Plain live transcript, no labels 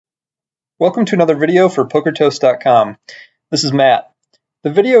Welcome to another video for PokerToast.com. This is Matt.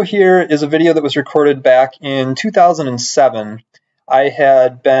 The video here is a video that was recorded back in 2007. I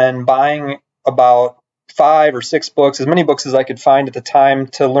had been buying about 5 or 6 books, as many books as I could find at the time,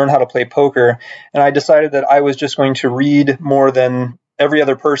 to learn how to play poker, and I decided that I was just going to read more than every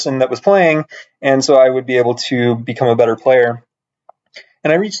other person that was playing, and so I would be able to become a better player.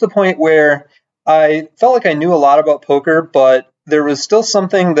 And I reached the point where I felt like I knew a lot about poker, but there was still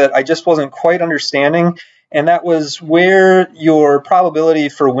something that I just wasn't quite understanding, and that was where your probability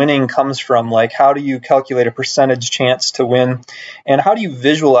for winning comes from. Like, how do you calculate a percentage chance to win, and how do you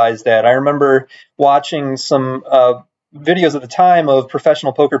visualize that? I remember watching some videos at the time of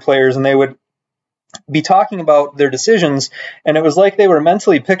professional poker players, and they would be talking about their decisions, and it was like they were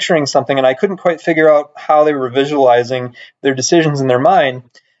mentally picturing something, and I couldn't quite figure out how they were visualizing their decisions in their mind.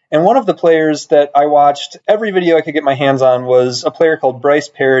 And one of the players that I watched every video I could get my hands on was a player called Bryce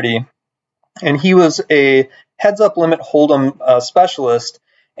Parity. And he was a heads-up limit hold'em specialist.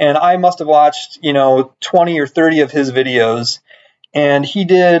 And I must have watched, 20 or 30 of his videos. And he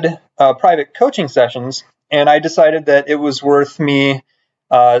did private coaching sessions. And I decided that it was worth me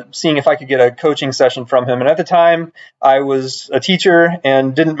seeing if I could get a coaching session from him. And at the time, I was a teacher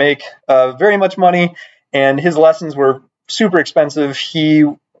and didn't make very much money. And his lessons were super expensive. He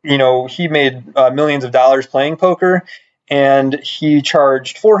made millions of dollars playing poker, and he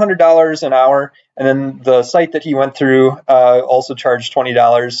charged $400 an hour. And then the site that he went through also charged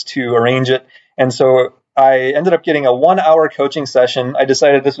 $20 to arrange it. And so I ended up getting a 1-hour coaching session. I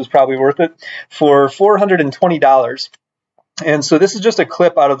decided this was probably worth it for $420. And so this is just a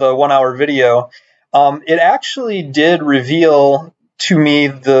clip out of the 1-hour video. It actually did reveal to me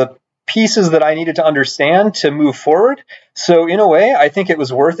the pieces that I needed to understand to move forward. So in a way, I think it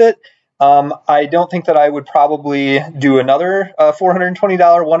was worth it. I don't think that I would probably do another $420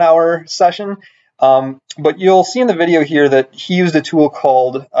 1-hour session. But you'll see in the video here that he used a tool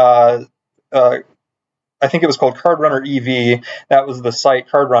called, I think it was called CardRunner EV. That was the site,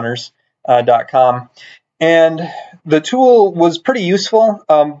 cardrunners.com. And the tool was pretty useful,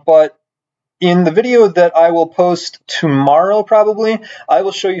 but in the video that I will post tomorrow, probably, I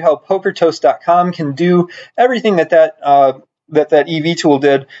will show you how PokerToast.com can do everything that EV tool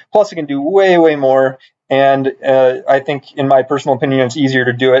did. Plus, it can do way, way more. And I think, in my personal opinion, it's easier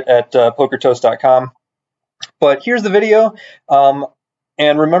to do it at PokerToast.com. But here's the video.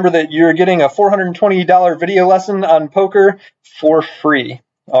 And remember that you're getting a $420 video lesson on poker for free.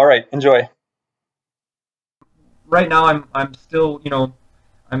 All right, enjoy. Right now, I'm still,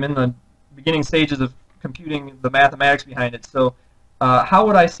 I'm in the beginning stages of computing the mathematics behind it. So how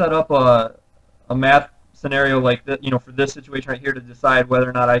would I set up a math scenario like that, for this situation right here, to decide whether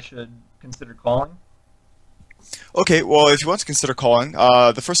or not I should consider calling? Okay, well, if you want to consider calling,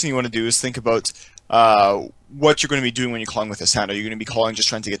 the first thing you want to do is think about what you're going to be doing when you're calling with this hand. Are you going to be calling just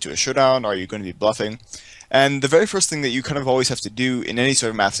trying to get to a showdown? Or are you going to be bluffing? And the very first thing that you kind of always have to do in any sort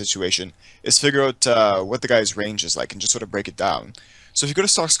of math situation is figure out what the guy's range is like and just sort of break it down. So if you go to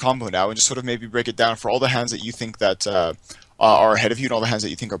Stocks Combo now and just sort of maybe break it down for all the hands that you think that are ahead of you and all the hands that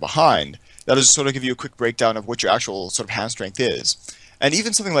you think are behind, that'll just sort of give you a quick breakdown of what your actual sort of hand strength is. And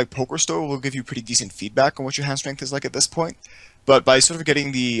even something like PokerStore will give you pretty decent feedback on what your hand strength is like at this point. But by sort of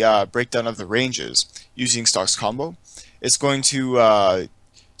getting the breakdown of the ranges using Stocks Combo, it's going to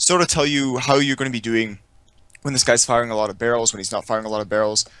sort of tell you how you're going to be doing when this guy's firing a lot of barrels, when he's not firing a lot of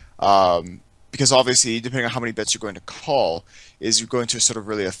barrels. Because obviously, depending on how many bets you're going to call, is you're going to sort of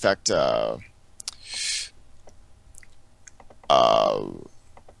really affect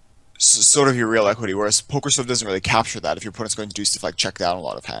sort of your real equity, whereas PokerStove doesn't really capture that if your opponent's going to do stuff like check down a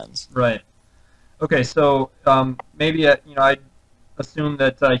lot of hands. Right. Okay, so maybe I assume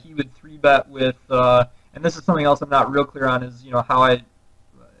that he would 3-bet with, and this is something else I'm not real clear on, is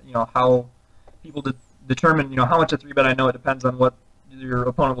how people determine how much a 3-bet. I know it depends on what your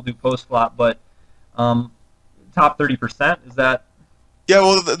opponent will do post flop, but top 30%, is that? Yeah,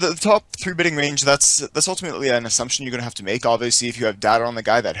 well, the top 3-betting range, that's ultimately an assumption you're going to have to make. Obviously, if you have data on the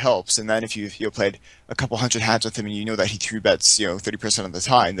guy, that helps. And then if you played a couple hundred hands with him and you know that he 3-bets 30% of the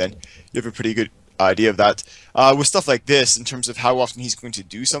time, then you have a pretty good idea of that. With stuff like this, in terms of how often he's going to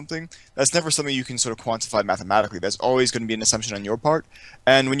do something, that's never something you can sort of quantify mathematically. That's always going to be an assumption on your part.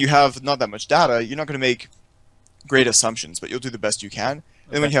 And when you have not that much data, you're not going to make great assumptions, but you'll do the best you can. And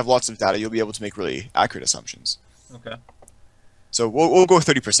then when you have lots of data, you'll be able to make really accurate assumptions. Okay. So we'll go with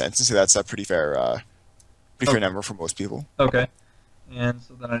 30%, since that's a pretty fair number for most people. Okay. And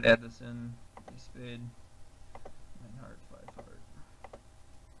so then I'd add this in, spade, 9 heart, 5 heart.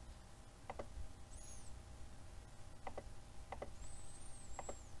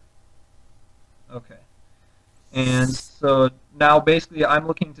 Okay. And so now basically I'm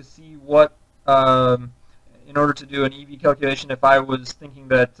looking to see what, in order to do an EV calculation, if I was thinking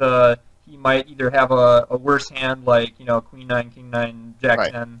that he might either have a worse hand like, Queen 9, King 9, Jack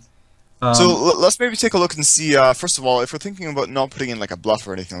Right. 10. So let's maybe take a look and see, first of all, if we're thinking about not putting in like a bluff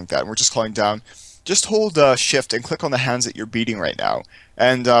or anything like that, and we're just calling down, just hold Shift and click on the hands that you're beating right now,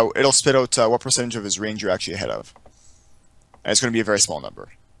 and it'll spit out what percentage of his range you're actually ahead of. And it's going to be a very small number.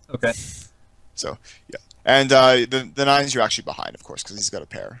 Okay. So, yeah. And the nines you're actually behind, of course, because he's got a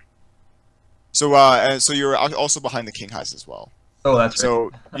pair. So, and so you're also behind the king highs as well. Oh, that's right.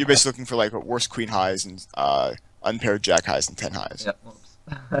 So you're basically looking for like worse queen highs and unpaired jack highs and 10 highs. Yep. Whoops.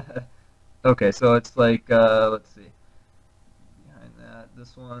 Okay, so it's like, let's see. Behind that,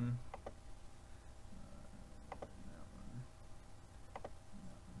 this one. That one.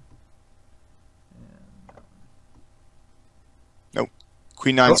 And that one. Nope.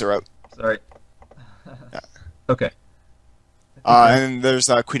 Queen nines are out. Sorry. Yeah. Okay. And there's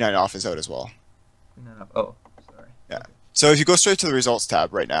queen nine off is out as well. Queen nine off. Oh, sorry. Yeah. Okay. So if you go straight to the results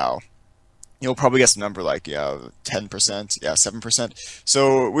tab right now, you'll probably get some number like 10%, 7%.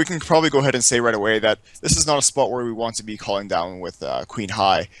 So we can probably go ahead and say right away that this is not a spot where we want to be calling down with queen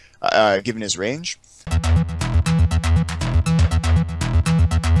high, given his range.